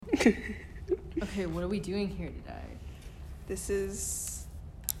Okay, what are we doing here today? This is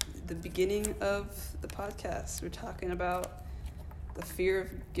the beginning of the podcast. We're talking about the fear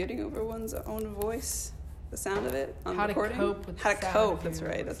of getting over one's own voice, the sound of it on recording. How to cope with How the to sound cope, of that's your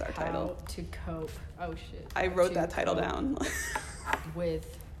right, voice. that's our title. How to cope. Oh, shit. I How wrote to that title cope down.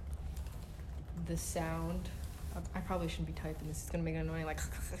 with the sound of, I probably shouldn't be typing this. It's going to make an annoying, like,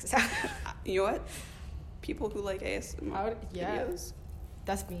 sound. You know what? People who like ASMR videos.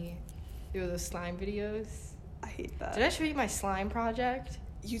 That's me. It was those slime videos. I hate that. Did I show you my slime project?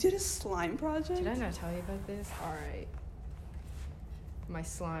 You did a slime project? Did I not tell you about this? All right. My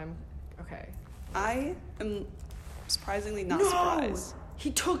slime. Okay. I am surprisingly not surprised.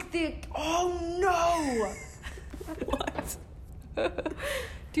 He took the. Oh no! What?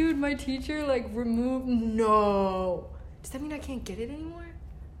 Dude, my teacher removed. No. Does that mean I can't get it anymore?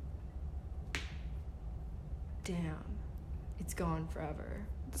 Damn. It's gone forever.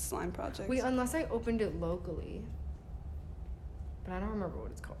 The slime project. Wait, unless I opened it locally. But I don't remember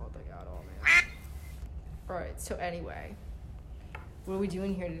what it's called at all, man. Alright, so anyway. What are we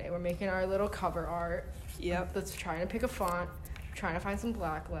doing here today? We're making our little cover art. Yep. Let's try to pick a font. Trying to find some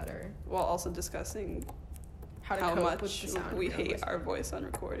black letter. While also discussing How how cope much with the sound we of your hate voice. our voice on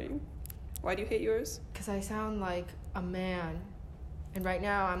recording. Why do you hate yours? Because I sound like a man. And right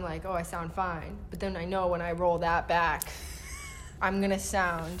now I'm like, oh, I sound fine. But then I know when I roll that back, I'm going to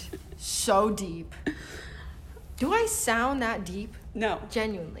sound so deep. Do I sound that deep? No.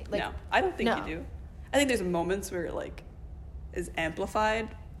 Genuinely. No, I don't think no. you do. I think there's moments where it is amplified.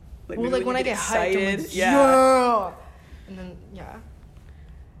 Well, maybe when I get excited. hyped, I'm like, yeah. And then, yeah.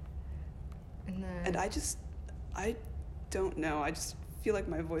 And then... And I don't know. I just feel like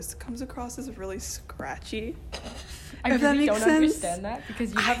my voice comes across as really scratchy. I if that really makes don't sense. understand that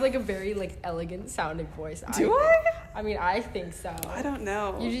because you have a very elegant sounding voice. Do I? I mean, I think so. I don't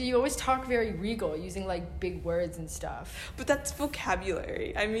know. You always talk very regal using big words and stuff. But that's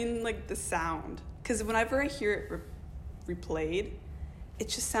vocabulary. I mean, the sound. Because whenever I hear it replayed, it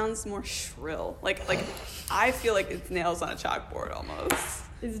just sounds more shrill. I feel like it's nails on a chalkboard almost.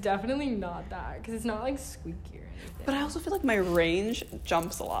 It's definitely not that because it's not squeaky or anything. But I also feel like my range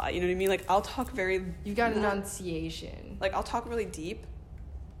jumps a lot. You know what I mean? I'll talk very... You got enunciation. I'll talk really deep,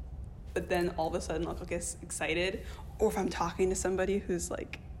 but then all of a sudden I'll get excited. Or if I'm talking to somebody who's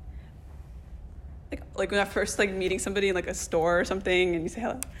like when I first meeting somebody in a store or something, and you say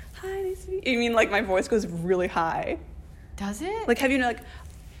hello, hi, nice to meet you. I mean, my voice goes really high. Does it? Have you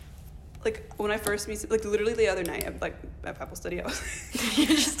when I first meet, literally the other night at Apple Study, I was You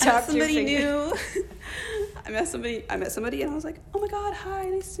just I met tapped your somebody finger. new. I met somebody and I was like, oh my god, hi,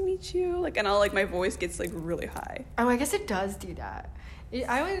 nice to meet you. And I'll my voice gets really high. Oh, I guess it does do that.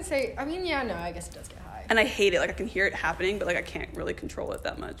 I wouldn't say. I mean, yeah, no, I guess it does get high. And I hate it. I can hear it happening, but I can't really control it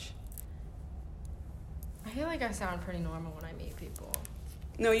that much. I feel like I sound pretty normal when I meet people,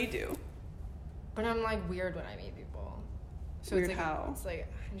 No, you do. but I'm weird when I meet people. So Weird it's how? It's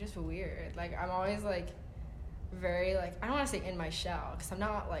I'm just weird. I'm always very I don't want to say in my shell because I'm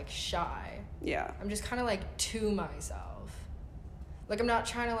not shy. Yeah. I'm just kind of to myself. I'm not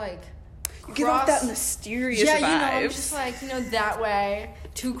trying to You give off that mysterious vibes. I'm just that way,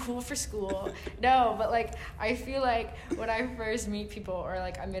 too cool for school. No, but I feel when I first meet people or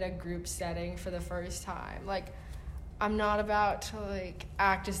I'm in a group setting for the first time, I'm not about to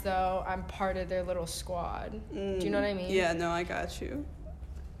act as though I'm part of their little squad. Do you know what I mean? Yeah, no, I got you.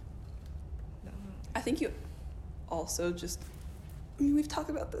 No. I think you also just... we've talked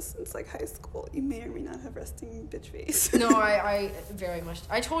about this since high school. You may or may not have resting bitch face. No, I very much.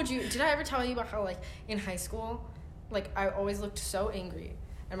 I told you. Did I ever tell you about how in high school, I always looked so angry,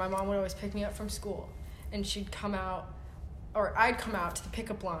 and my mom would always pick me up from school, and she'd come out, or I'd come out to the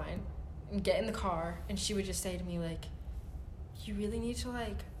pickup line, and get in the car, and she would just say to me you really need to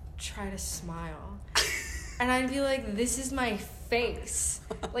try to smile, and I'd be this is my face.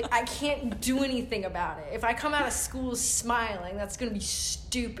 I can't do anything about it. If I come out of school smiling, that's gonna be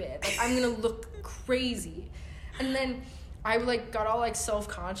stupid. I'm gonna look crazy. And then I got all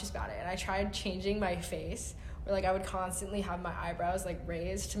self-conscious about it, and I tried changing my face where I would constantly have my eyebrows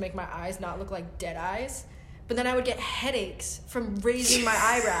raised to make my eyes not look like dead eyes. But then I would get headaches from raising my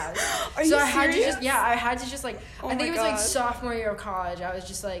eyebrows. Are so you I had serious? I had to just Oh I think it my was God. sophomore year of college. I was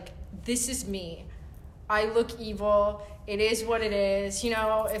just this is me. I look evil. It is what it is.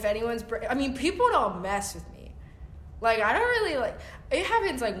 If anyone's... people don't mess with me. I don't really, It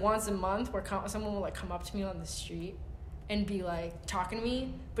happens, once a month where someone will, come up to me on the street and be, talking to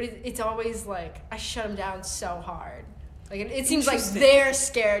me. But it's always, I shut them down so hard. It seems like Interesting. they're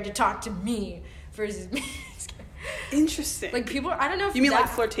scared to talk to me versus me. Interesting. Like, people, I don't know if you mean like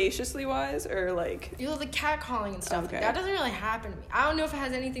flirtatiously wise, or like the catcalling and stuff. Okay. Like, that doesn't really happen to me. I don't know if it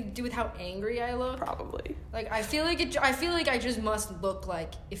has anything to do with how angry I look. probably. Like, I feel like I just must look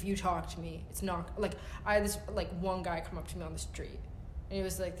like, if you talk to me, it's not like, I had this like one guy come up to me on the street, and he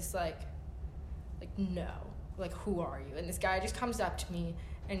was like this like no, like, who are you? And this guy just comes up to me,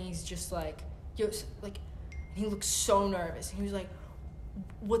 and he's just like, yo, like, and he looks so nervous, and he was like,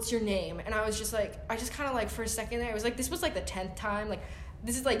 what's your name? And I was just like, I just kind of like, for a second there, it was like, this was like the 10th time, like,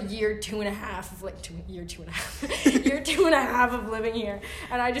 this is like year 2.5 of like year 2.5 of living here.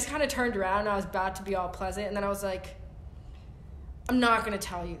 And I just kind of turned around, and I was about to be all pleasant, and then I was like, I'm not gonna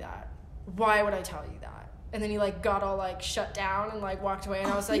tell you that. Why would I tell you that? And then he like got all like shut down and like walked away,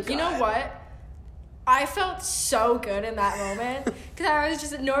 and I was like, you know what? I felt so good in that moment, because I was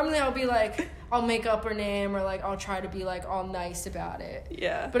just, normally I'll be like, I'll make up her name, or like I'll try to be like all nice about it.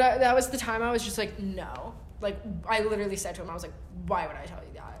 Yeah. But that was the time I was just like, no. Like, I literally said to him, I was like, why would I tell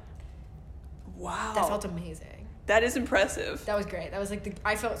you that? Wow. That felt amazing. That is impressive. That was great. That was like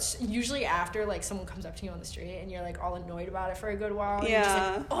I felt, usually after like someone comes up to you on the street and you're like all annoyed about it for a good while. Yeah. You're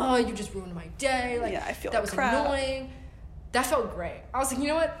just like, oh, you just ruined my day. Like, yeah, I feel that like was crap. annoying. That felt great. I was like, you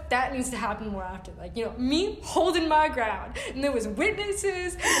know what? That needs to happen more often. Like, you know, me holding my ground. And there was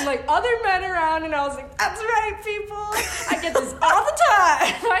witnesses and, like, other men around. And I was like, that's right, people. I get this all the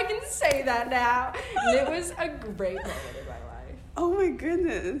time. I can say that now. And it was a great moment in my life. Oh, my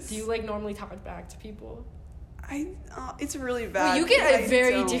goodness. Do you, like, normally talk back to people? It's really bad. Well, you get a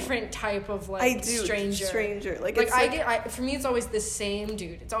very different type of, like, I do. stranger. Like, Like, it's for me, it's always the same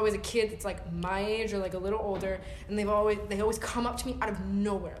dude. It's always a kid that's, like, my age or, like, a little older, and they always come up to me out of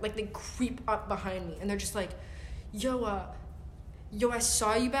nowhere. Like, they creep up behind me, and they're just like, yo, I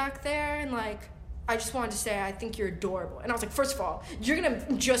saw you back there, and, like, I just wanted to say I think you're adorable. And I was like, first of all, you're gonna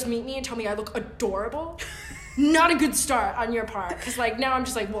just meet me and tell me I look adorable? Not a good start on your part, because, like, now I'm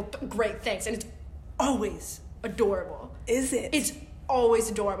just like, well, great, thanks. And it's always adorable. Is it? It's always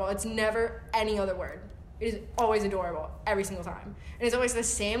adorable. It's never any other word. It is always adorable every single time. And it's always the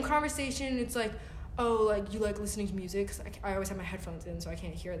same conversation. It's like, oh, like, you like listening to music? Because I always have my headphones in, so I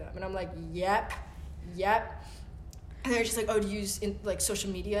can't hear them. And I'm like, yep. And they're just like, oh, do you use like social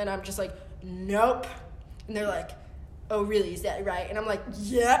media? And I'm just like, nope. And they're like, oh, really? Is that right? And I'm like,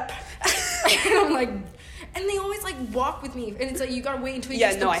 yep. And I'm like, and they always like walk with me, and it's like you gotta wait until you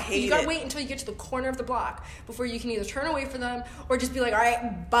get to wait until you get to the corner of the block before you can either turn away from them or just be like, all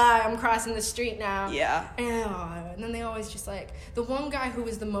right, bye, I'm crossing the street now. Yeah. And then they always just like, the one guy who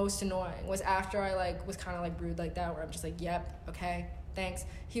was the most annoying was after I like was kind of like rude like that, where I'm just like, yep, okay, thanks.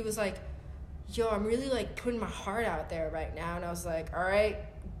 He was like, yo, I'm really like putting my heart out there right now, and I was like, all right,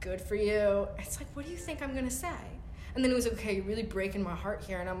 good for you. It's like, what do you think I'm gonna say? And then it was like, okay, you're really breaking my heart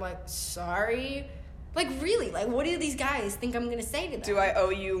here, and I'm like, sorry. Like, really? Like, what do these guys think I'm gonna say to them? Do I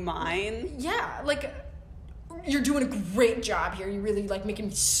owe you mine? Yeah, like, you're doing a great job here. You're really, like, making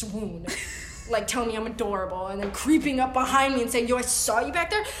me swoon. Like, telling me I'm adorable, and then creeping up behind me and saying, yo, I saw you back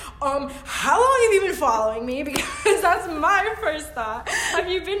there. How long have you been following me? Because that's my first thought. Have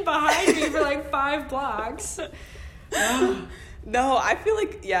you been behind me for, like, 5 blocks? No, I feel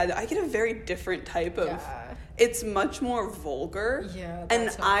like, yeah, I get a very different type of... Yeah. It's much more vulgar. Yeah, and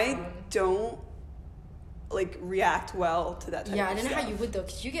that's I fun. don't like react well to that type of stuff. Yeah, I don't know how you would though,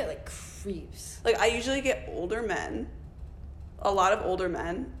 because you get like creeps. Like, I usually get older men, a lot of older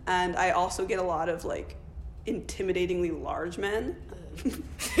men, and I also get a lot of like intimidatingly large men.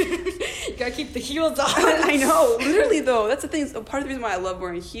 You gotta keep the heels on. I know, literally though, that's the thing. So part of the reason why I love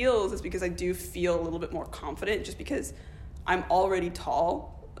wearing heels is because I do feel a little bit more confident, just because I'm already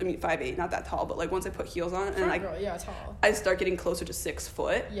tall. I mean, 5'8", not that tall, but like once I put heels on, and Girl, yeah, tall. I start getting closer to 6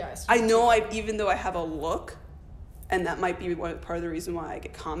 foot. Yes. I know even though I have a look, and that might be part of the reason why I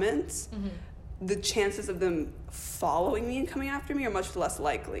get comments, the chances of them following me and coming after me are much less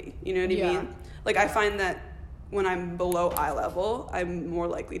likely. You know what I mean? Like, I find that when I'm below eye level, I'm more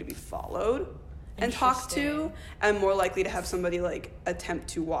likely to be followed and talked to, and more likely to have somebody like attempt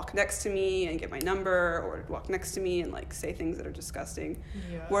to walk next to me and get my number, or walk next to me and like say things that are disgusting.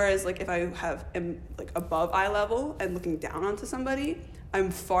 Yeah. Whereas like if I am like above eye level and looking down onto somebody, I'm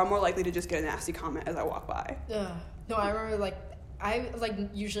far more likely to just get a nasty comment as I walk by. No, I remember like I like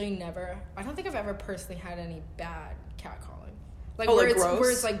usually never. I don't think I've ever personally had any bad catcalling. Like, where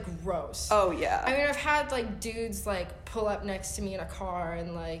it's like gross. Oh yeah. I mean, I've had like dudes like pull up next to me in a car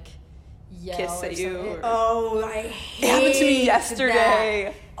and like yell kiss at you. Oh, I hate it happened to me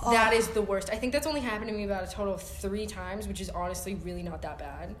yesterday. That is the worst. I think that's only happened to me about a total of 3 times, which is honestly really not that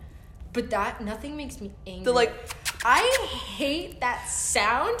bad. But nothing makes me angry. The like, I hate that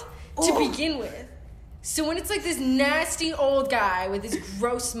sound to begin with. So when it's like this nasty old guy with this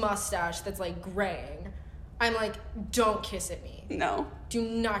gross mustache that's like graying, I'm like, don't kiss at me. No. Do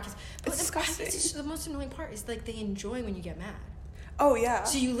not kiss. But It's disgusting. It's just the most annoying part is like they enjoy when you get mad. Oh, yeah.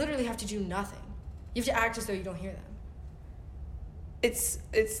 So you literally have to do nothing. You have to act as though you don't hear them.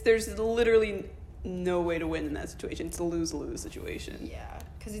 There's literally no way to win in that situation. It's a lose-lose situation. Yeah,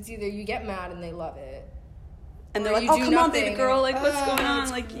 because it's either you get mad and they love it, And or they're like, you oh, do come on, nothing baby girl, like, what's and- going on?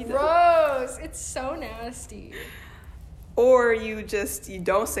 It's Like, you know. gross. It's so nasty. Or you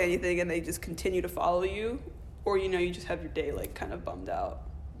don't say anything and they just continue to follow you. Or, you know, you just have your day, like, kind of bummed out.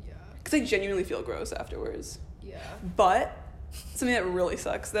 Yeah. Because I genuinely feel gross afterwards. Yeah. But something that really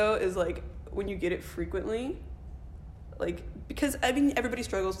sucks, though, is, like, when you get it frequently, like, because, I mean, everybody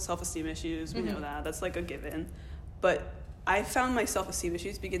struggles with self-esteem issues. We know that. That's, like, a given. But I found my self-esteem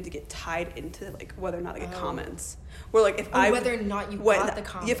issues begin to get tied into, like, whether or not I get comments. Where, like, whether or not you got the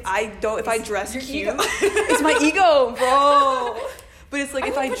comments. If I dress your cute, ego. it's my ego, bro. But it's like,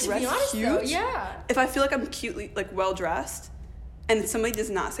 if I but to be dress honest, cute, though, yeah. if I feel like I'm cutely, like, well-dressed, and somebody does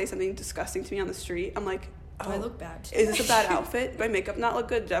not say something disgusting to me on the street, I'm like, oh, Do I look bad too? is this a bad outfit? Did my makeup not look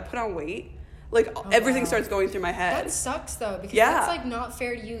good? Did I put on weight? Like, everything wow. starts going through my head. That sucks though, because Yeah. that's like not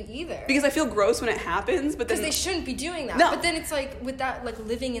fair to you either. Because I feel gross when it happens, but then Because they shouldn't be doing that. No. But then it's like with that, like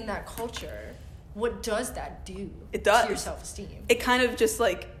living in that culture, what does that do? It does. To your self-esteem. it kind of just,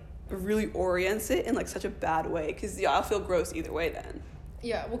 like, really orients it in, like, such a bad way. Because, yeah, I'll feel gross either way then.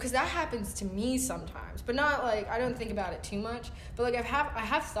 Yeah, well, because that happens to me sometimes, but not like I don't think about it too much. But like I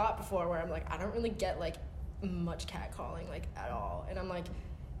have thought before where I'm like I don't really get like much catcalling like at all, and I'm like,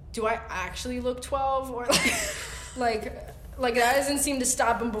 do I actually look 12 or like that doesn't seem to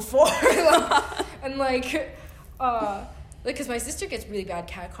stop him before, and like because my sister gets really bad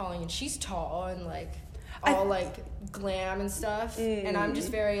catcalling and she's tall and like all like glam and stuff, and I'm just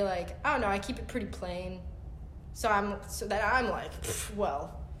very like I don't know, I keep it pretty plain. So I'm like,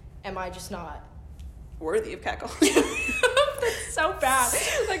 well, am I just not Worthy of catcalling. That's so bad.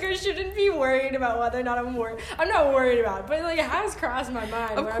 Like I shouldn't be worried about whether or not I'm worried. I'm not worried about it, but like it has crossed my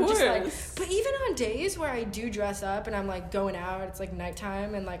mind. Of where I'm just like, course. but even on days where I do dress up and I'm like going out, it's like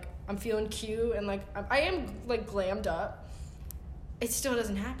nighttime and like I'm feeling cute and like I am like glammed up, it still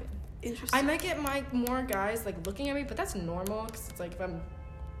doesn't happen. Interesting. I might get more guys like looking at me, but that's normal because it's like if I'm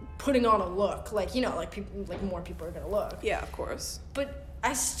putting on a look, like you know, like people, like more people are gonna look. Yeah, of course. But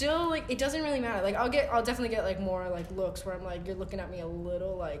I still like it doesn't really matter. Like I'll definitely get like more like looks where I'm like you're looking at me a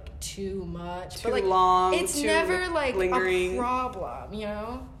little like too much. Too but like long, it's too never like lingering. a problem, you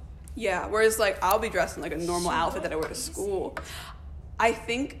know? Yeah, whereas like I'll be dressed in like a normal So outfit that I wear to crazy. school. I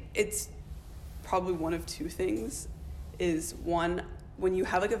think it's probably one of two things. Is one, when you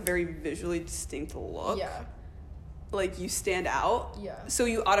have like a very visually distinct look, Yeah. like you stand out. Yeah. So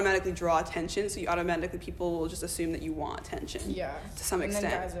you automatically draw attention. So you automatically, people will just assume that you want attention. Yeah. To some and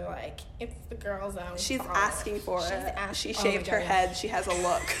extent. then guys are like, it's the girl's own She's fault. asking for She's it. asking- She Oh my shaved her God. head. She has a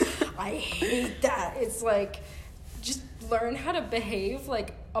look. I hate that. It's like just learn how to behave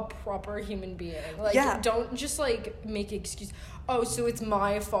like a proper human being. Like Yeah. don't just like make excuse. Oh, so it's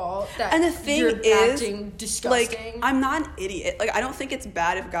my fault that And the thing you're is, acting disgusting. like, I'm not an idiot. Like, I don't think it's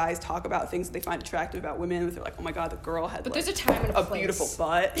bad if guys talk about things that they find attractive about women. If they're like, oh my god, the girl had But like, there's a time and a place. beautiful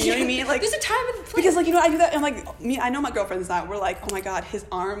butt. You know what I mean? Like, there's a time and a place. because like, you know, I do that. And like me, I know my girlfriend's not. We're like, oh my god, his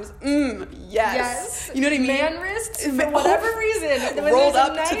arms, yes. You know what I mean? Man wrists for Ma- whatever oh, reason. When rolled there's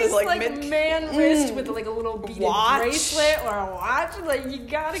up a to nice, the, like, mid- man wrist with like a little beaded Watch. bracelet or a watch, like you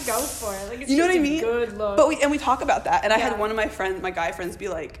gotta go for it. Like it's You know just what I a mean? good look. But we talk about that, and I had Yeah. one of my guy friends be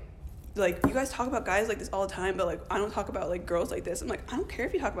like, you guys talk about guys like this all the time, but like I don't talk about like girls like this. I'm like, I don't care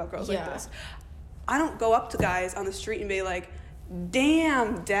if you talk about girls like Yeah. this. I don't go up to guys on the street and be like,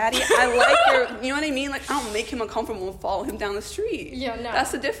 damn, daddy, I like your, you know what I mean? Like, I don't make him uncomfortable and follow him down the street. Yeah, no.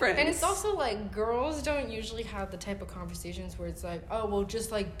 That's the difference. And it's also like girls don't usually have the type of conversations where it's like, oh, well,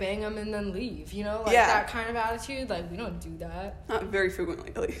 just like bang them and then leave, you know, like Yeah. that kind of attitude. Like we don't do that. Not very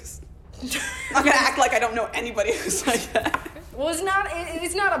frequently, at least. I'm gonna act like I don't know anybody who's like that. Well, it's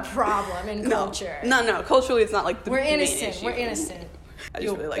not a problem in culture. No. Culturally, it's not like the We're main innocent. issue. We're innocent. I just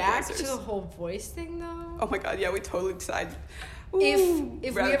Yo, really like back dancers. to the whole voice thing though. Oh my god, yeah, we totally decided. If we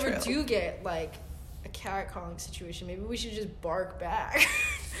rabbit ever trail. do get like a catcalling situation, maybe we should just bark back,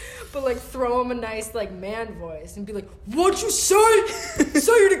 but like throw him a nice like man voice and be like, "What'd you say?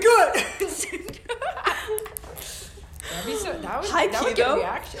 Say it again." That'd be so. That would get a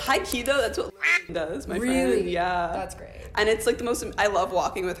reaction. High key though, that's what does, my Really? friend. Yeah. That's great. And it's like the most, I love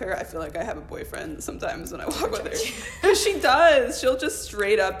walking with her. I feel like I have a boyfriend sometimes when I walk with her. Because she does. She'll just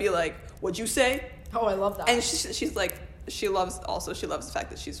straight up be like, what'd you say? Oh, I love that. And she's like, she loves the fact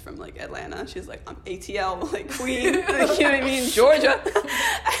that she's from like Atlanta. She's like, I'm ATL, like queen, like, you know what I mean, Georgia.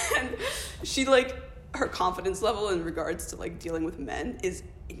 And she like, her confidence level in regards to like dealing with men is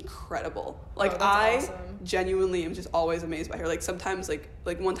incredible. Like I awesome. genuinely am just always amazed by her. Like sometimes like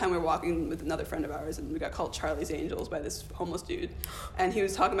one time we were walking with another friend of ours and we got called Charlie's Angels by this homeless dude, and he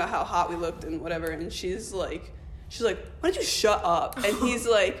was talking about how hot we looked and whatever, and she's like, why don't you shut up? And he's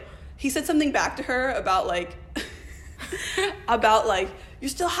like, he said something back to her about like you're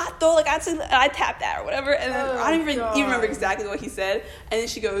still hot though, like I tapped that or whatever, and then I don't even remember exactly what he said, and then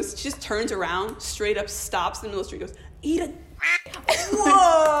she just turns around, straight up stops in the middle of the street, goes, eat a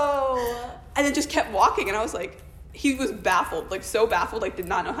Whoa. and then just kept walking, and I was like, he was baffled, like so baffled, like did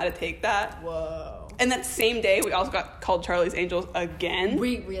not know how to take that. Whoa. And that same day we also got called Charlie's Angels again.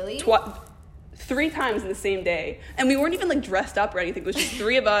 Wait, really? 3 times in the same day, and we weren't even like dressed up or anything. It was just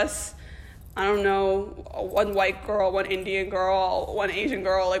 3 of us. I don't know, 1 white girl, 1 Indian girl, 1 Asian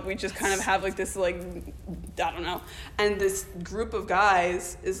girl. Like we just kind of have like this like, I don't know. And this group of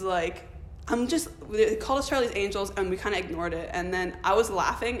guys is like, they called us Charlie's Angels, and we kind of ignored it. And then I was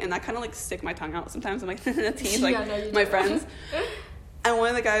laughing, and I kind of like stick my tongue out sometimes. I'm like, tease like my friends. And one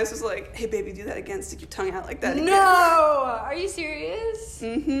of the guys was like, hey baby, do that again, stick your tongue out like that again. No, are you serious?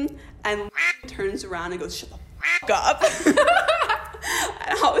 Mm-hmm. And turns around and goes, shut the fuck up.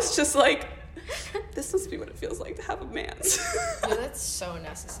 And I was just like, this must be what it feels like to have a man. Yeah, that's so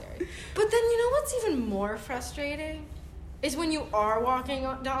necessary. But then you know what's even more frustrating? Is when you are walking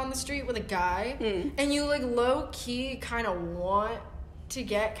down the street with a guy and you like low-key kind of want to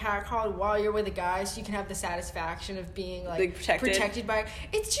get catcalled while you're with a guy so you can have the satisfaction of being like protected by.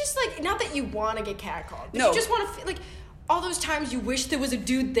 It's just like, not that you want to get catcalled, but you just want to feel like all those times you wish there was a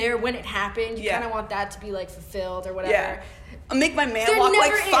dude there when it happened. You kind of want that to be like fulfilled or whatever. Yeah. I'll make my man walk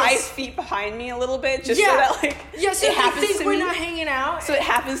like 5 feet behind me a little bit just so that like so it happens to me. We're not hanging out. So it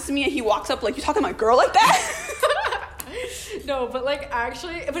happens to me and he walks up like, you talking to my girl like that? No, but like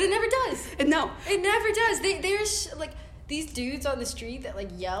actually, but it never does. No. It never does. They're like, these dudes on the street that like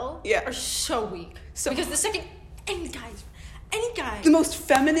yell are so weak. Because the second any guy, the most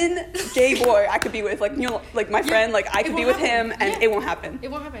feminine gay boy I could be with, like, you know, like my friend, like I could be with him and it won't happen.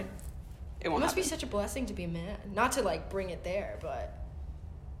 It won't happen. It must be such a blessing to be a man. Not to like bring it there, but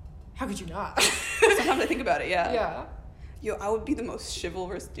how could you not? Sometimes I think about it, Yeah. Yo, I would be the most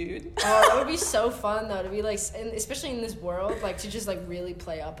chivalrous dude. Oh, that would be so fun though, to be like, especially in this world, like to just like really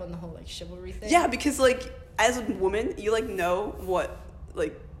play up on the whole like chivalry thing. Yeah, because like as a woman, you like know what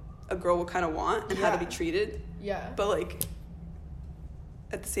like a girl would kind of want and how to be treated. Yeah. But like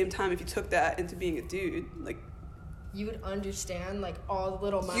at the same time, if you took that into being a dude, like you would understand like all the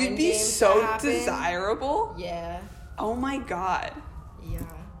little mind games. You'd be so desirable. Yeah. Oh my god. Yeah.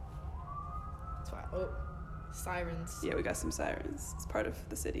 That's why. Oh, sirens. Yeah, we got some sirens. It's part of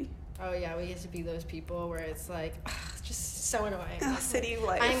the city. Oh yeah, we used to be those people where it's like, it's just so annoying. City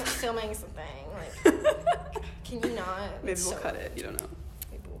life. I'm filming something. Like, can you not? Maybe we'll cut it. You don't know.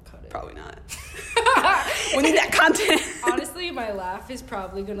 Maybe we'll cut it. Probably not. We need that content. Honestly, my laugh is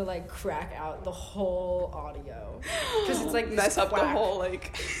probably gonna like crack out the whole audio because it's like this mess up quack. the whole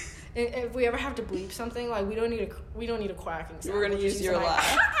like. If we ever have to bleep something, like we don't need a quacking sound. We're gonna use your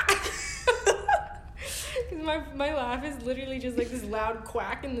laugh. Because my laugh is literally just like this loud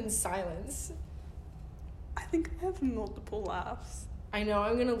quack and then silence. I think I have multiple laughs. I know,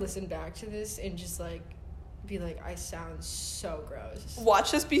 I'm gonna listen back to this and just like be like, I sound so gross.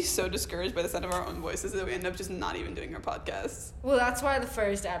 Watch us be so discouraged by the sound of our own voices that we end up just not even doing our podcasts. Well, that's why the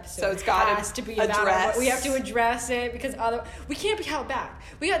first episode so it's gotta has to be about we have to address it because we can't be held back.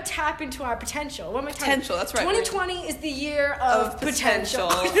 We gotta tap into our potential. What am I talking? Potential, that's right. 2020 is the year of potential.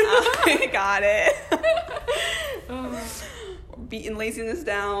 I got it. Oh. We're beating laziness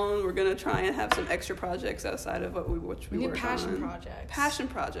down. We're gonna try and have some extra projects outside of we work on. Passion projects. Passion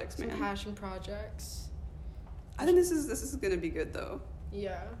projects, man. Passion projects. I think this is gonna be good though.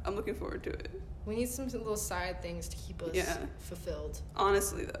 Yeah. I'm looking forward to it. We need some little side things to keep us fulfilled.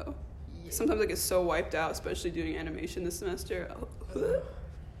 Honestly though. Yeah. Sometimes I get so wiped out, especially doing animation this semester.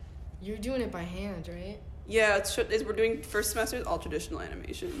 You're doing it by hand, right? Yeah, we're doing first semester is all traditional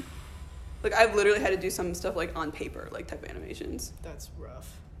animation. Like I've literally had to do some stuff like on paper, like type of animations. That's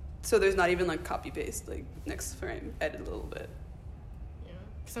rough. So there's not even like copy paste, like next frame, edit a little bit.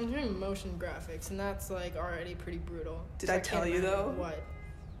 Because I'm doing motion graphics, and that's, like, already pretty brutal. Did I tell you, though? What?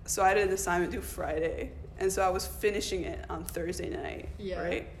 So I had an assignment due Friday, and so I was finishing it on Thursday night,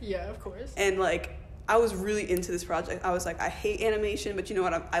 right? Yeah, of course. And, like, I was really into this project. I was like, I hate animation, but you know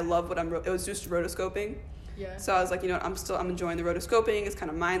what? I love what it was just rotoscoping. Yeah. So I was like, you know what? I'm enjoying the rotoscoping. It's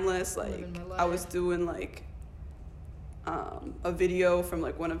kind of mindless. Like, I was doing, like, a video from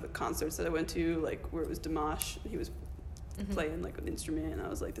like one of the concerts that I went to, like where it was Dimash. He was playing like an instrument, and I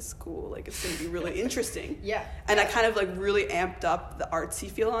was like, this is cool, like it's gonna be really interesting. Yeah. And I kind of like really amped up the artsy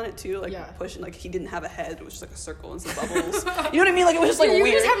feel on it too, like Yeah. pushing, like he didn't have a head, it was just like a circle and some bubbles. You know what I mean? Like it was just like you were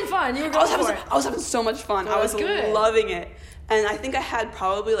weird. just having fun. You were going for it. I was having so much fun. Oh, I was that's good. loving it. And I think I had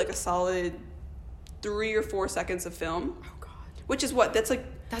probably like a solid 3 or 4 seconds of film, Oh God. which is what, that's like,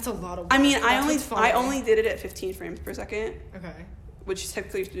 That's a lot of. I mean, That's what's fun. I only did it at 15 frames per second, Okay. which is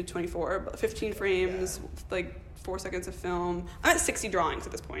technically you should do 24, but 15 frames, like 4 seconds of film. I'm at 60 drawings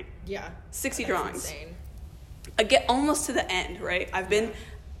at this point. Yeah. 60 That's drawings. Insane. I get almost to the end, right? I've been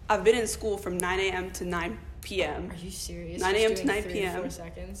in school from 9 a.m. to 9 p.m. Are you serious? 9 Just a.m. to doing 9 3 p.m. to 4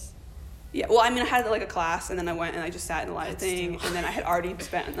 seconds. Yeah, well, I mean, I had like a class, and then I went and I just sat in the live That's thing, still- and then I had already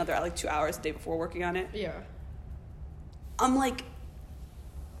spent another like 2 hours the day before working on it. Yeah. I'm like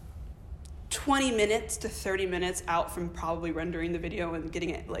 20 minutes to 30 minutes out from probably rendering the video and getting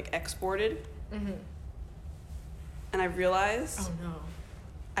it like exported, Mhm. and I realized Oh no.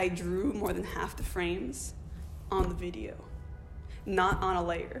 I drew more than half the frames on the video, not on a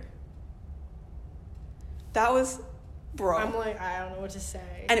layer. That was, bro. I'm like, I don't know what to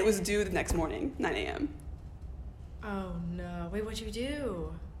say. And it was due the next morning, 9 a.m. Oh no. Wait, what'd you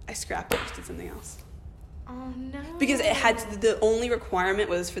do? I scrapped it, just did something else. Oh no. Because it had to, the only requirement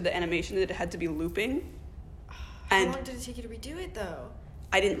was for the animation that it had to be looping. How And long did it take you to redo it though?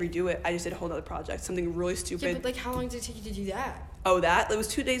 I didn't redo it. I just did a whole other project, something really stupid. Yeah, but like, how long did it take you to do that? Oh, that? It was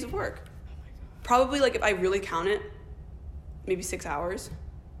 2 days of work. Oh my God. Probably, like, if I really count it, maybe 6 hours.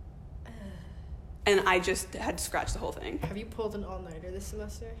 And I just had to scratch the whole thing. Have you pulled an all-nighter this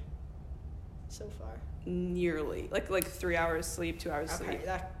semester? So far. Nearly. Like 3 hours sleep, 2 hours Okay, sleep.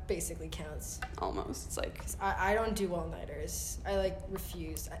 that basically counts. Almost. It's like, 'Cause I don't do all-nighters. I like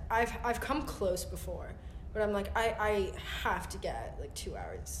refuse. I've come close before, but I'm like I have to get like 2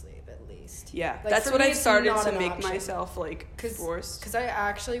 hours of sleep at least. yeah. Like, That's for what me, I've it's started not to an make option. myself, like, forced. Because I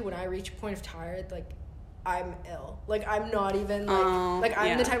actually, when I reach a point of tired, like, I'm ill. Like, I'm not even, like, I'm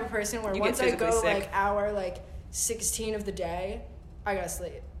yeah. the type of person where You get once I go, physically sick. like, hour, like, 16 of the day, I gotta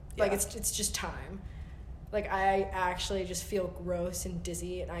sleep. Like, Yeah. it's just time. Like, I actually just feel gross and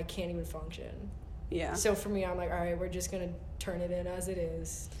dizzy, and I can't even function. Yeah. So for me, I'm like, all right, we're just gonna turn it in as it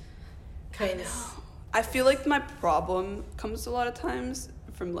is. I feel like my problem comes a lot of times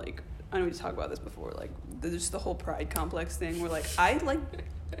from, like, I know we talked about this before, like, just the whole pride complex thing where, like, I, like,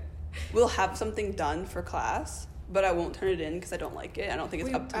 will have something done for class, but I won't turn it in because I don't like it. I don't think it's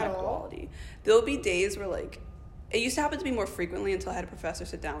Wait, up to my at all? quality. There'll be days where, like, it used to happen to me more frequently until I had a professor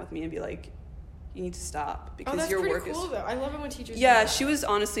sit down with me and be like, you need to stop because Oh, that's your pretty work cool, is... though. I love it when teachers do Yeah, that. she was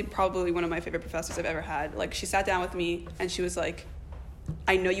honestly probably one of my favorite professors I've ever had. Like, she sat down with me and she was like,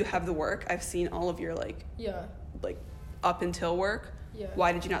 I know you have the work. I've seen all of your, like up until work. Yeah.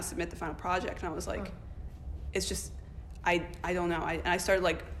 Why did you not submit the final project? And I was like, Huh. it's just, I don't know. And I started,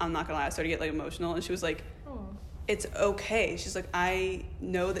 like, I'm not gonna lie, I started to get, like, emotional. And she was like, Oh. it's okay. She's like, I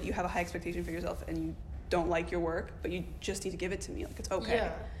know that you have a high expectation for yourself and you don't like your work, but you just need to give it to me. Like, it's okay.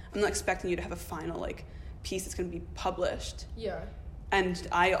 Yeah. I'm not expecting you to have a final, like, piece that's gonna be published. Yeah. And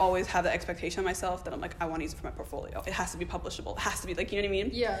I always have the expectation of myself that I'm like, I want to use it for my portfolio. It has to be publishable. It has to be, like, you know what I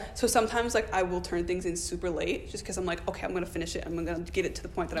mean? Yeah. So sometimes, like, I will turn things in super late just because I'm like, okay, I'm going to finish it. I'm going to get it to the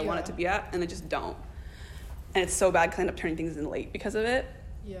point that I want it Yeah. to be at. And I just don't. And it's so bad because I end up turning things in late because of it.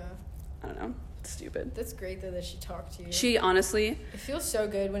 Yeah. I don't know. It's stupid. That's great, though, that she talked to you. She honestly, It feels so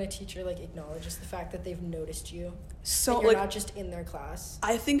good when a teacher, like, acknowledges the fact that they've noticed you. so, that you're like, not just in their class.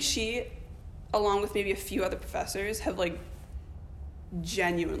 I think she, along with maybe a few other professors, have, like,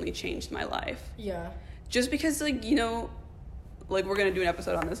 genuinely changed my life. Yeah. Just because, like, you know, like, we're going to do an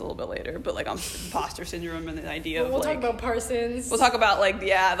episode on this a little bit later, but, like, on imposter syndrome and the idea We'll of, talk like... about Parsons. We'll talk about, like,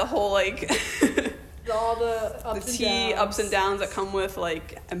 yeah, the whole, like... all the the ups ups and downs that come with,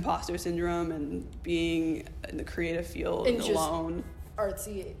 like, imposter syndrome and being in the creative field And and just- alone.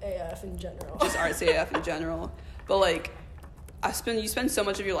 Artsy AF in general. Just artsy AF in general. But, like, you spend so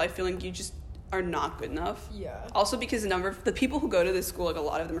much of your life feeling you just are not good enough. Yeah. Also because the people who go to this school, like, a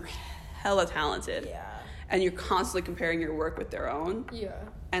lot of them are hella talented. Yeah. And you're constantly comparing your work with their own. Yeah.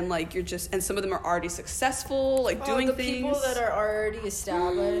 And, like, and some of them are already successful, like, doing the things. people that are already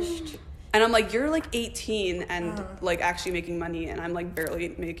established. And I'm like, you're, like, 18 and, Uh-huh. like, actually making money, and I'm, like,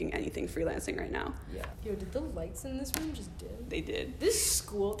 barely making anything freelancing right now. Yeah. Yo, did the lights in this room just dim? They did. This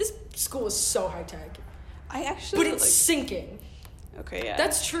school is so high tech. I actually, But it's sinking. okay, yeah.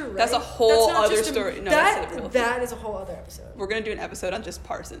 That's true, right? That's a whole not other just story. No, that's a real thing. that is a whole other episode. We're going to do an episode on just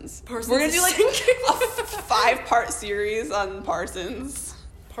Parsons. Parsons We're going to is do, like, sinking. a 5-part series on Parsons.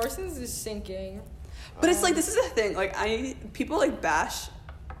 Parsons is sinking. But it's like, this is the thing. Like, people like bash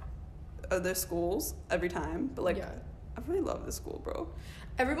their schools every time, but like, I really love this school, bro.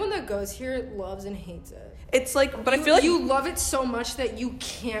 Everyone that goes here loves and hates it. It's like, but I feel like you love it so much that you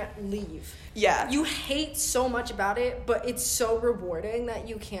can't leave. Yeah. You hate so much about it, but it's so rewarding that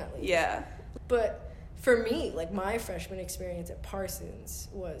you can't leave. Yeah. But for me, like, my freshman experience at Parsons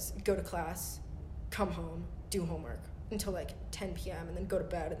was go to class, come home, do homework until like 10 p.m. and then go to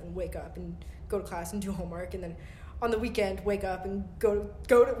bed and then wake up and go to class and do homework, and then on the weekend wake up and go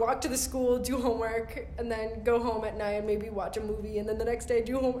to walk to the school, do homework, and then go home at night and maybe watch a movie, and then the next day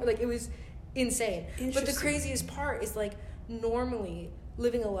do homework. Like, it was insane. But the craziest part is, like, normally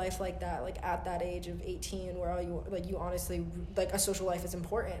living a life like that, like at that age of 18, where all you honestly, like, a social life is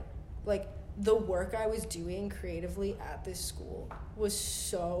important. Like, the work I was doing creatively at this school was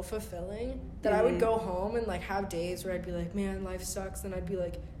so fulfilling that I would go home and, like, have days where I'd be like, man, life sucks, and I'd be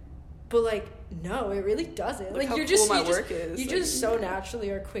like, but, like, no, it really doesn't. Like, how you're cool just my work is. You just so naturally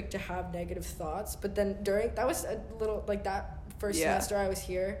are quick to have negative thoughts. But then that was a little, like, that first semester I was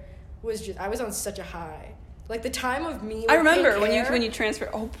here was just, I was on such a high. Like, the time of me with I remember pink hair, when you transfer.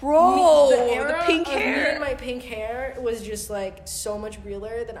 Oh, bro, the era the pink of hair. me and my pink hair was just, like, so much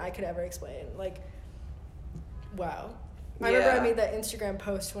realer than I could ever explain. Like, wow. I remember I made that Instagram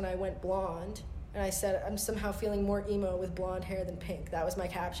post when I went blonde. And I said, I'm somehow feeling more emo with blonde hair than pink. That was my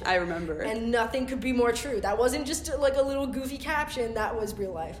caption. I remember. And nothing could be more true. That wasn't just like a little goofy caption. That was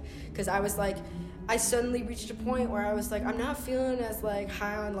real life. Because I was like, I suddenly reached a point where I was like, I'm not feeling as, like,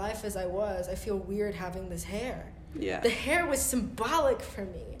 high on life as I was. I feel weird having this hair. Yeah. The hair was symbolic for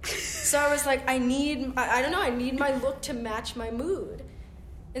me. So I was like, I need my look to match my mood.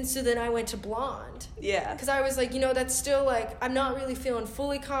 And so then I went to blonde. Yeah. Because I was like, that's still, like, I'm not really feeling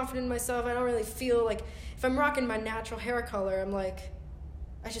fully confident in myself. I don't really feel like, if I'm rocking my natural hair color, I'm like,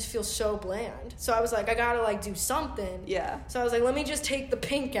 I just feel so bland. So I was like, I gotta, like, do something. Yeah. So I was like, let me just take the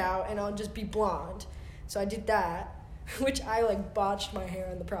pink out and I'll just be blonde. So I did that, which I, like, botched my hair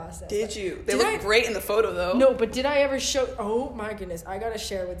in the process. Did you? They look great in the photo, though. No, but did I ever show... Oh, my goodness. I gotta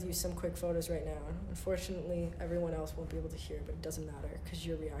share with you some quick photos right now. Unfortunately, everyone else won't be able to hear, but it doesn't matter because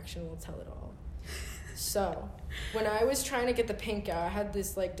your reaction will tell it all. So, when I was trying to get the pink out, I had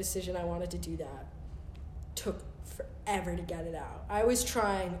this, like, decision I wanted to do that. Took forever to get it out. I was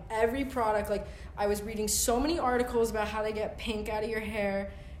trying every product. Like, I was reading so many articles about how to get pink out of your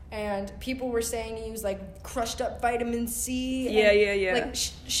hair, and people were saying to use, like, crushed up vitamin C and like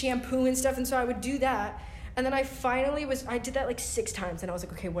shampoo and stuff, and so I would do that. And then I did that like 6 times, and I was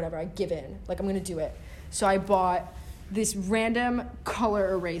like, okay, whatever, I give in. Like, I'm gonna do it. So I bought this random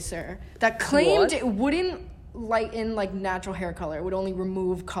color eraser that claimed it wouldn't lighten, like, natural hair color. It would only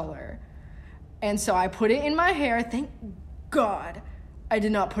remove color. And so I put it in my hair. Thank God I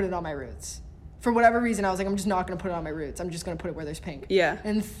did not put it on my roots. For whatever reason, I was like, I'm just not going to put it on my roots. I'm just going to put it where there's pink. Yeah.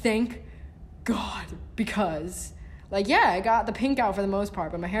 And thank God, because, like, yeah, I got the pink out for the most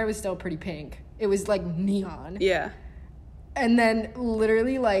part, but my hair was still pretty pink. It was, like, neon. Yeah. And then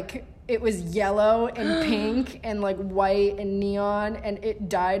literally, like, it was yellow and pink and, like, white and neon, and it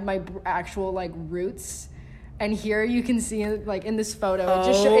dyed my actual, like, roots. And here you can see, like, in this photo,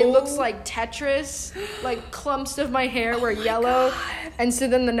 it looks like Tetris, like, clumps of my hair were yellow. God. And so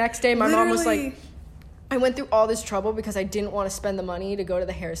then the next day, my mom was like, I went through all this trouble because I didn't want to spend the money to go to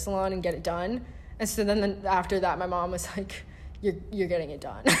the hair salon and get it done. And so then after that, my mom was like, you're getting it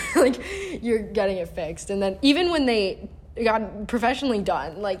done. Like, you're getting it fixed. And then even when they got professionally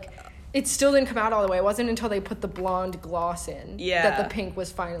done, like, it still didn't come out all the way. It wasn't until they put the blonde gloss in that the pink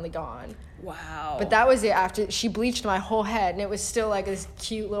was finally gone. Wow. But that was it after she bleached my whole head, and it was still, like, this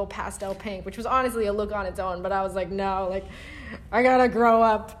cute little pastel pink, which was honestly a look on its own. But I was like, no, like, I gotta grow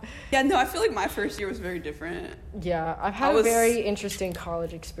up. Yeah, no, I feel like my first year was very different. Yeah, I've had a very interesting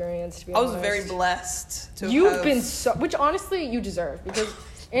college experience, to be honest. I was very blessed to You've been so... Which, honestly, you deserve, because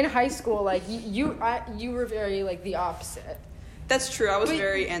in high school, like, you were very, like, the opposite. That's true. I was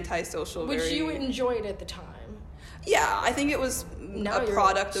very antisocial. Which you enjoyed at the time. Yeah, I think it was a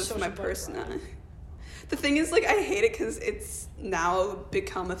product of my personality. The thing is, like, I hate it because it's now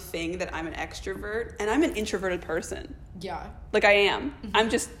become a thing that I'm an extrovert, and I'm an introverted person. Yeah. Like, I am. Mm-hmm. I'm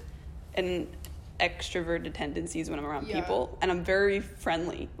just an extroverted tendencies when I'm around people, and I'm very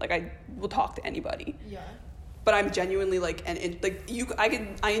friendly. Like, I will talk to anybody. Yeah. But I'm genuinely, like,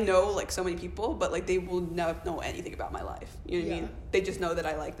 I know, like, so many people, but, like, they will not know anything about my life. You know what I mean? They just know that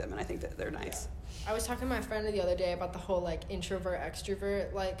I like them, and I think that they're nice. Yeah. I was talking to my friend the other day about the whole, like, introvert,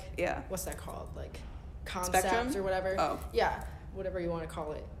 extrovert, like, what's that called? Like, concept Spectrum? Or whatever. Oh. Yeah, whatever you want to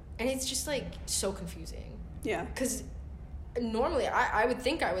call it. And it's just, like, so confusing. Yeah. Because normally I would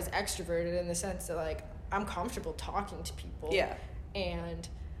think I was extroverted in the sense that, like, I'm comfortable talking to people. Yeah. And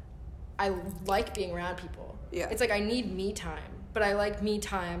I like being around people. Yeah. It's like I need me time, but I like me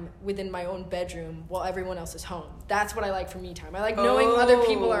time within my own bedroom while everyone else is home. That's what I like for me time. I like knowing other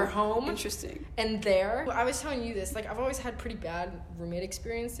people are home. Interesting. And there. I was telling you this, like, I've always had pretty bad roommate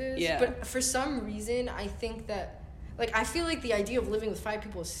experiences. Yeah. But for some reason, I think that, like, I feel like the idea of living with 5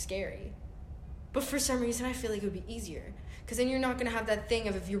 people is scary. But for some reason, I feel like it would be easier. Because then you're not going to have that thing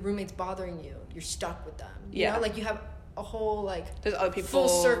of if your roommate's bothering you, you're stuck with them. You know? Like, you have a whole, like, there's other people, full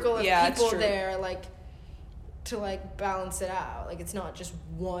circle of people true. there, like, to, like, balance it out. Like, it's not just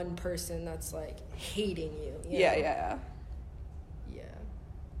one person that's, like, hating you. You know? Yeah.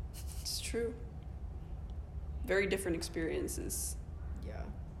 It's true. Very different experiences.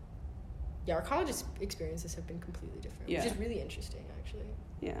 Yeah, our college experiences have been completely different, which is really interesting, actually.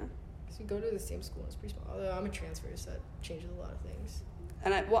 Yeah. Because we go to the same school, and it's pretty small. Although I'm a transfer, so that changes a lot of things.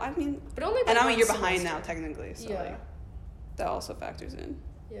 And But only by and I'm a year semester. behind now, technically, so, like, that also factors in.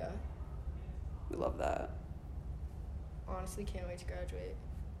 Yeah. We love that. Honestly, can't wait to graduate.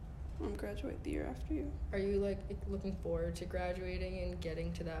 I'm graduate the year after you. Are you, like, looking forward to graduating and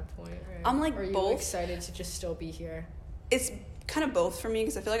getting to that point? Or I'm, like, are you both. excited to just still be here? It's kind of both for me,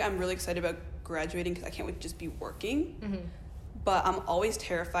 because I feel like I'm really excited about graduating because I can't wait to just be working. Mm-hmm. But I'm always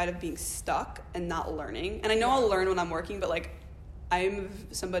terrified of being stuck and not learning. And I know I'll learn when I'm working, but, like, I'm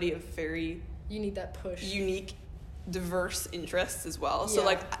somebody of very... You need that push. Unique, diverse interests as well. So,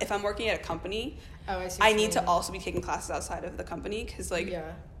 like, if I'm working at a company, I need to also be taking classes outside of the company because, like,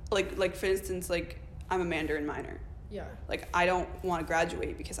 like for instance, like, I'm a Mandarin minor. Yeah. Like, I don't want to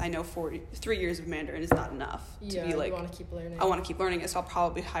graduate because I know 3 years of Mandarin is not enough to be, like... you want to keep learning. I want to keep learning it, so I'll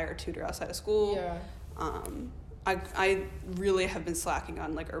probably hire a tutor outside of school. Yeah. I really have been slacking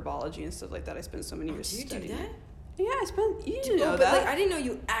on, like, herbology and stuff like that. I spent so many years studying. Do you do that? Yeah, I spent... You know but, that. Like, I didn't know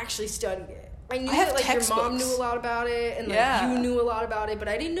you actually studied it. I knew have that, like, textbooks. your mom knew a lot about it, and, like, you knew a lot about it, but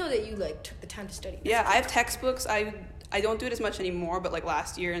I didn't know that you, like, took the time to study it. Yeah, I have textbooks. I don't do it as much anymore, but, like,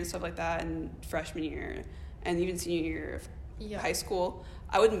 last year and stuff like that, and freshman year, and even senior year of high school,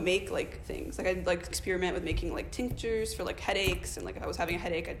 I would make, like, things. Like, I'd, like, experiment with making, like, tinctures for, like, headaches, and, like, if I was having a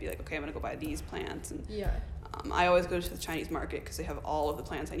headache, I'd be like, okay, I'm gonna go buy these plants, and I always go to the Chinese market because they have all of the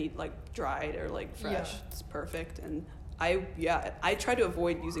plants I need, like, dried or, like, fresh. It's perfect. And I try to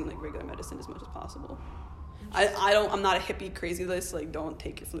avoid using, like, regular medicine as much as possible. I'm not a hippie crazy list, like, don't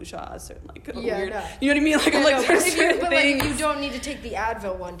take your flu shots or, like, weird. No. You know what I mean? Like, I'm like, there's certain but things. Like, you don't need to take the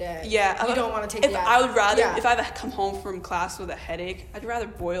Advil one day. Yeah. You don't want to take the Advil. I would rather, if I come home from class with a headache, I'd rather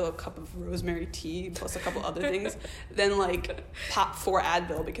boil a cup of rosemary tea plus a couple other things than, like, pop 4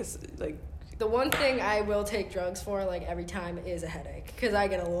 Advil because, like... The one thing I will take drugs for, like, every time is a headache. Because I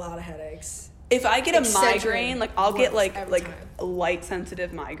get a lot of headaches. If I get a migraine, like, I'll get, like time.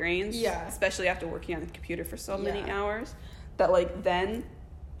 light-sensitive migraines. Yeah. Especially after working on the computer for so many hours. That, like, then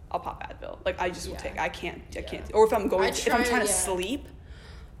I'll pop Advil. Like, I just will take... I can't. Or if I'm going... if I'm trying to sleep...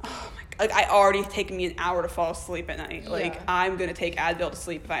 Oh, my God. Like, I already taken me an hour to fall asleep at night. Like, I'm going to take Advil to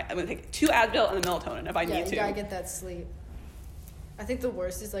sleep. I'm going to take 2 Advil and a melatonin if I need to. You gotta get that sleep. I think the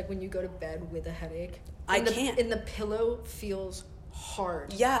worst is, like, when you go to bed with a headache. I can't. And the pillow feels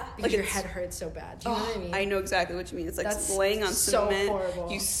hard. Yeah. Because your head hurts so bad. Do you know what I mean? I know exactly what you mean. It's like That's laying on cement. So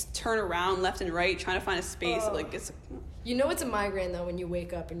horrible. You turn around left and right trying to find a space. Like, it's... You know it's a migraine, though, when you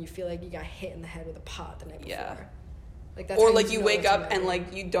wake up and you feel like you got hit in the head with a pot the night before. Yeah. Like, that's or, like, you wake up and,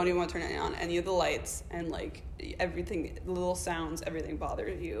 like, you don't even want to turn on any of the lights. And, like, everything, the little sounds, everything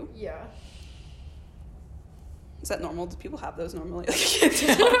bothers you. Yeah. Is that normal? Do people have those normally? Like, I can't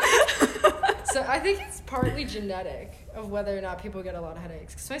tell. So I think it's partly genetic of whether or not people get a lot of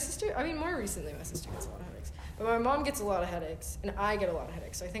headaches. Because my sister, more recently my sister gets a lot of headaches. But my mom gets a lot of headaches, and I get a lot of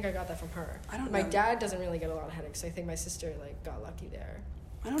headaches. So I think I got that from her. I don't know. My dad doesn't really get a lot of headaches, so I think my sister, like, got lucky there.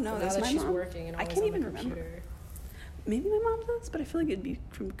 I don't know. But That's now that my she's mom. working and I always can't on even the computer. remember. Maybe my mom does, but I feel like it'd be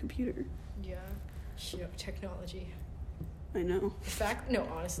from a computer. Yeah. Technology. I know.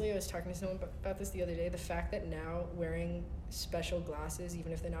 Honestly, I was talking to someone about this the other day. The fact that now wearing special glasses,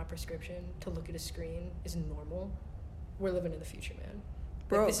 even if they're not prescription, to look at a screen is normal. We're living in the future, man.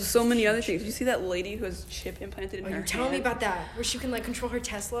 Bro, like, so many other things. Did you see that lady who has chip implanted in her hand? Tell me about that. Where she can, like, control her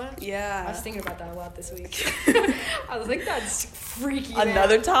Tesla? Yeah. I was thinking about that a lot this week. I was like, that's freaky,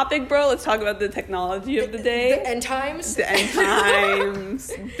 Another topic, bro. Let's talk about the technology of the day. The end times. The end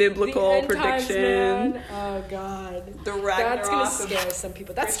times. Biblical the end prediction. Times, man. Oh, God. The Ragnarok. That's going to scare some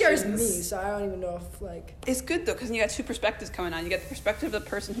people. That scares me, so I don't even know if, like... It's good, though, because you got 2 perspectives coming on. You got the perspective of the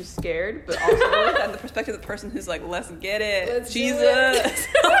person who's scared, but also the perspective of the person who's like, let's get it. Let's Jesus.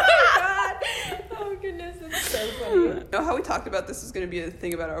 Oh, my God. Oh, goodness. It's so funny. know how we talked about this is going to be a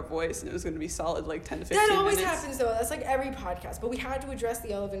thing about our voice, and it was going to be solid, like, 10 to 15 That always minutes? happens, though. That's, like, every podcast. But we had to address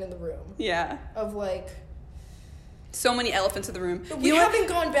the elephant in the room. Yeah. Of, like... So many elephants in the room. We haven't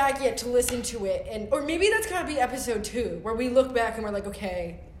gone back yet to listen to it. Or maybe that's got to be episode 2, where we look back and we're like,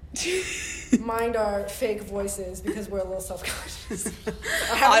 okay... mind our fake voices because we're a little self-conscious.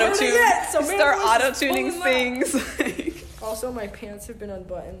 Auto-tune. Start auto-tuning things. Also, my pants have been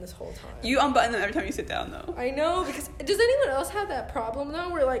unbuttoned this whole time. You unbutton them every time you sit down, though. I know, because does anyone else have that problem, though,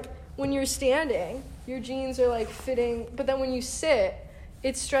 where, like, when you're standing, your jeans are, like, fitting, but then when you sit,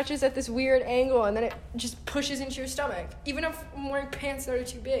 it stretches at this weird angle, and then it just pushes into your stomach. Even if I'm wearing pants that are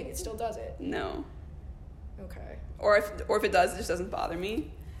too big, it still does it. No. Okay. Or if it does, it just doesn't bother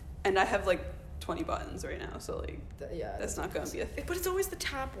me. And I have, like, 20 buttons right now, so, like, that's not going to be a thing. But it's always the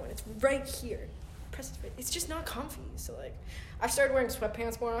top one. It's right here. It's just not comfy. So, like, I've started wearing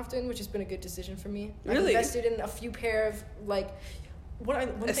sweatpants more often, which has been a good decision for me. Really? I've invested in a few pair of, like, one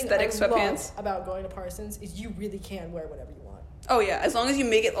aesthetic thing I sweatpants love about going to Parsons is you really can wear whatever you want. Oh, yeah. As long as you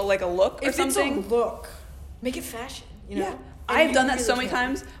make it, like, a look or something. If it's a look, make it fashion, you know? Yeah. I've done that so many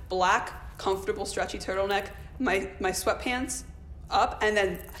times. Black, comfortable, stretchy turtleneck, my sweatpants up, and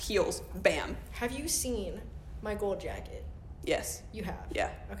then heels. Bam. Have you seen my gold jacket? Yes. You have?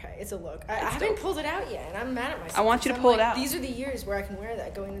 Yeah. Okay, it's a look. I haven't pulled it out yet, and I'm mad at myself. I want you to pull it out. These are the years where I can wear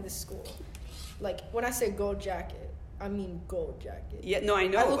that going into this school. Like, when I say gold jacket, I mean gold jacket. Yeah, no, I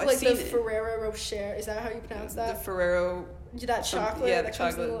know. I look like seen the Ferrero Rocher. Is that how you pronounce that? The Ferrero... That chocolate? Yeah, that the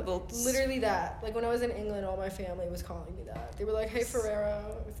chocolate. Literally that. Like, when I was in England, all my family was calling me that. They were like, hey,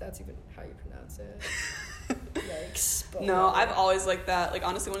 Ferrero, if that's even how you pronounce it. Yikes. No, I've always liked that. Like,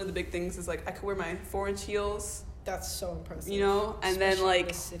 honestly, one of the big things is, like, I could wear my 4-inch heels. That's so impressive. You know? And especially then, like, in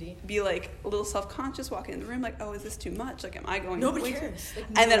this city. be, like, a little self-conscious walking in the room. Like, oh, is this too much? Like, am I going... Nobody cares. Like,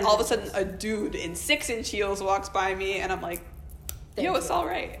 and then all of a sudden, a dude in 6-inch heels walks by me, and I'm like, yo, it's all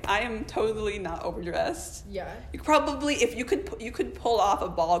right. I am totally not overdressed. Yeah. You could probably, if you could pull off a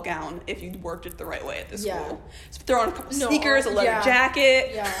ball gown if you worked it the right way at this school. So throw on a couple sneakers, a leather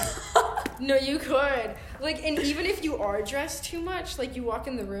jacket. Yeah. No, you could. Like, and even if you are dressed too much, like, you walk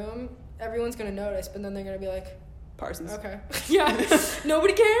in the room, everyone's gonna notice, but then they're gonna be like, Parsons. Okay. Yeah.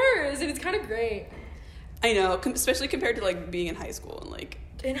 Nobody cares, and it's kind of great. I know, especially compared to, like, being in high school and, like...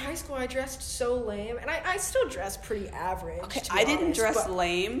 In high school, I dressed so lame, and I still dress pretty average. Okay, I didn't dress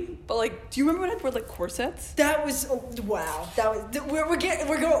lame, but, like, do you remember when I wore, like, corsets? That was wow. That was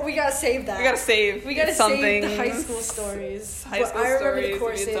we gotta save that. We gotta save the high school stories. High school I remember stories. the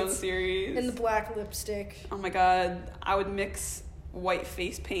corsets Its own series. and the black lipstick. Oh my god, I would mix white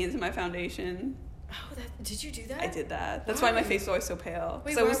face paints in my foundation. Oh, did you do that? I did that. That's why my face was always so pale.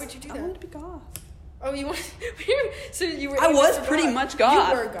 Wait, why would you do that? I wanted to be goth. Oh, you want? So you were? I was pretty much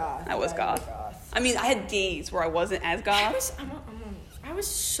goth. You were goth. I was goth. I mean, I had days where I wasn't as goth. I was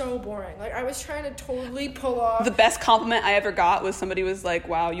so boring. Like, I was trying to totally pull off. The best compliment I ever got was somebody was like,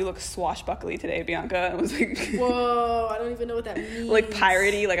 "Wow, you look swashbuckly today, Bianca." And I was like, "Whoa, I don't even know what that means." Like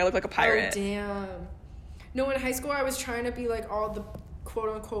piratey, like I look like a pirate. Oh damn. No, in high school I was trying to be like all the quote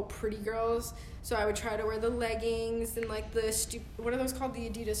unquote pretty girls. So I would try to wear the leggings and like the what are those called? The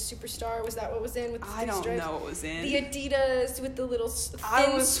Adidas Superstar? Was that what was in with the I don't stripes? know what was in. The Adidas with the little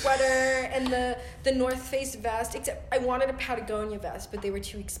thin sweater and the North Face vest. Except I wanted a Patagonia vest, but they were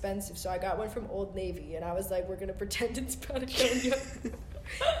too expensive. So I got one from Old Navy, and I was like, we're gonna pretend it's Patagonia.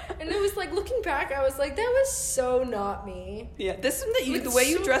 And it was like, looking back, I was like, that was so not me. Yeah, this is the way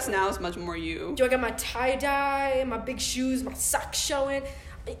you dress now is much more you. I got my tie dye, my big shoes, my socks showing.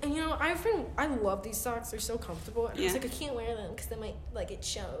 And, you know, I love these socks. They're so comfortable. And I was like, I can't wear them because then it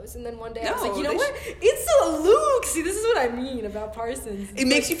shows. And then one day I was like, you know what? It's a look. See, this is what I mean about Parsons. It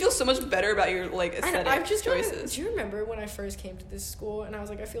makes you feel so much better about your, like, aesthetic choices. Do you remember when I first came to this school and I was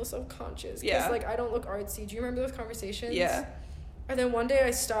like, I feel self-conscious? Yeah. Because, like, I don't look artsy. Do you remember those conversations? Yeah. And then one day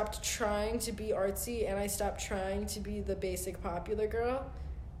I stopped trying to be artsy and I stopped trying to be the basic popular girl.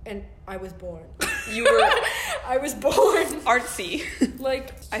 And I was born. You were... I was born. Artsy.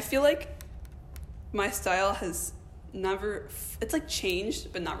 Like... I feel like my style has never... It's, like,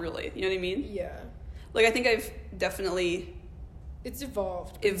 changed, but not really. You know what I mean? Yeah. Like, I think I've definitely... It's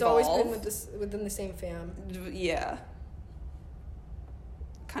evolved. It's always been within the same fam. Yeah.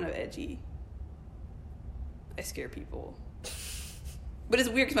 Kind of edgy. I scare people. But it's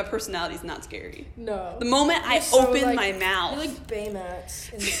weird because my personality is not scary. No. The moment I open my mouth. You're like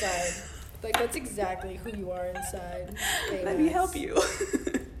Baymax inside. Like, that's exactly who you are inside. Baymax. Let me help you.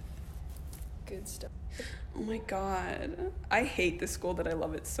 Good stuff. Oh my god. I hate this school, but I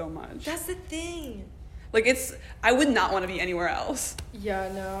love it so much. That's the thing. Like, I would not want to be anywhere else. Yeah,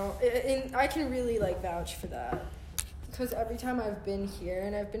 no. And I can really, like, vouch for that. because every time I've been here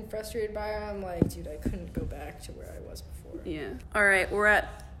and I've been frustrated by it, I'm like, dude, I couldn't go back to where I was before. Yeah. All right, we're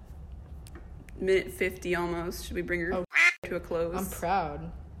at minute 50 almost. Should we bring her to a close? I'm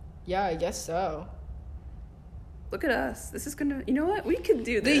proud. Yeah, I guess so. Look at us. This is gonna. You know what? We could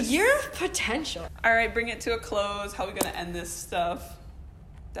do this. The year of potential. All right, bring it to a close. How are we gonna end this stuff?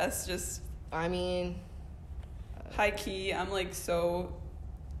 That's just. I mean, high key. I'm like so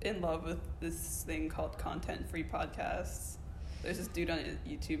in love with this thing called content-free podcasts. There's this dude on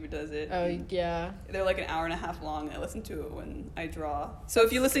YouTube who does it. Oh, yeah. They're like an hour and a half long. I listen to it when I draw. So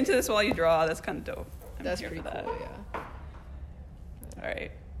if you're listening to this while you draw, that's kind of dope. That's pretty cool, yeah. All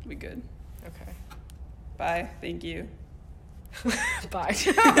right, we good. Okay. Bye. Thank you.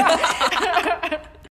 Bye.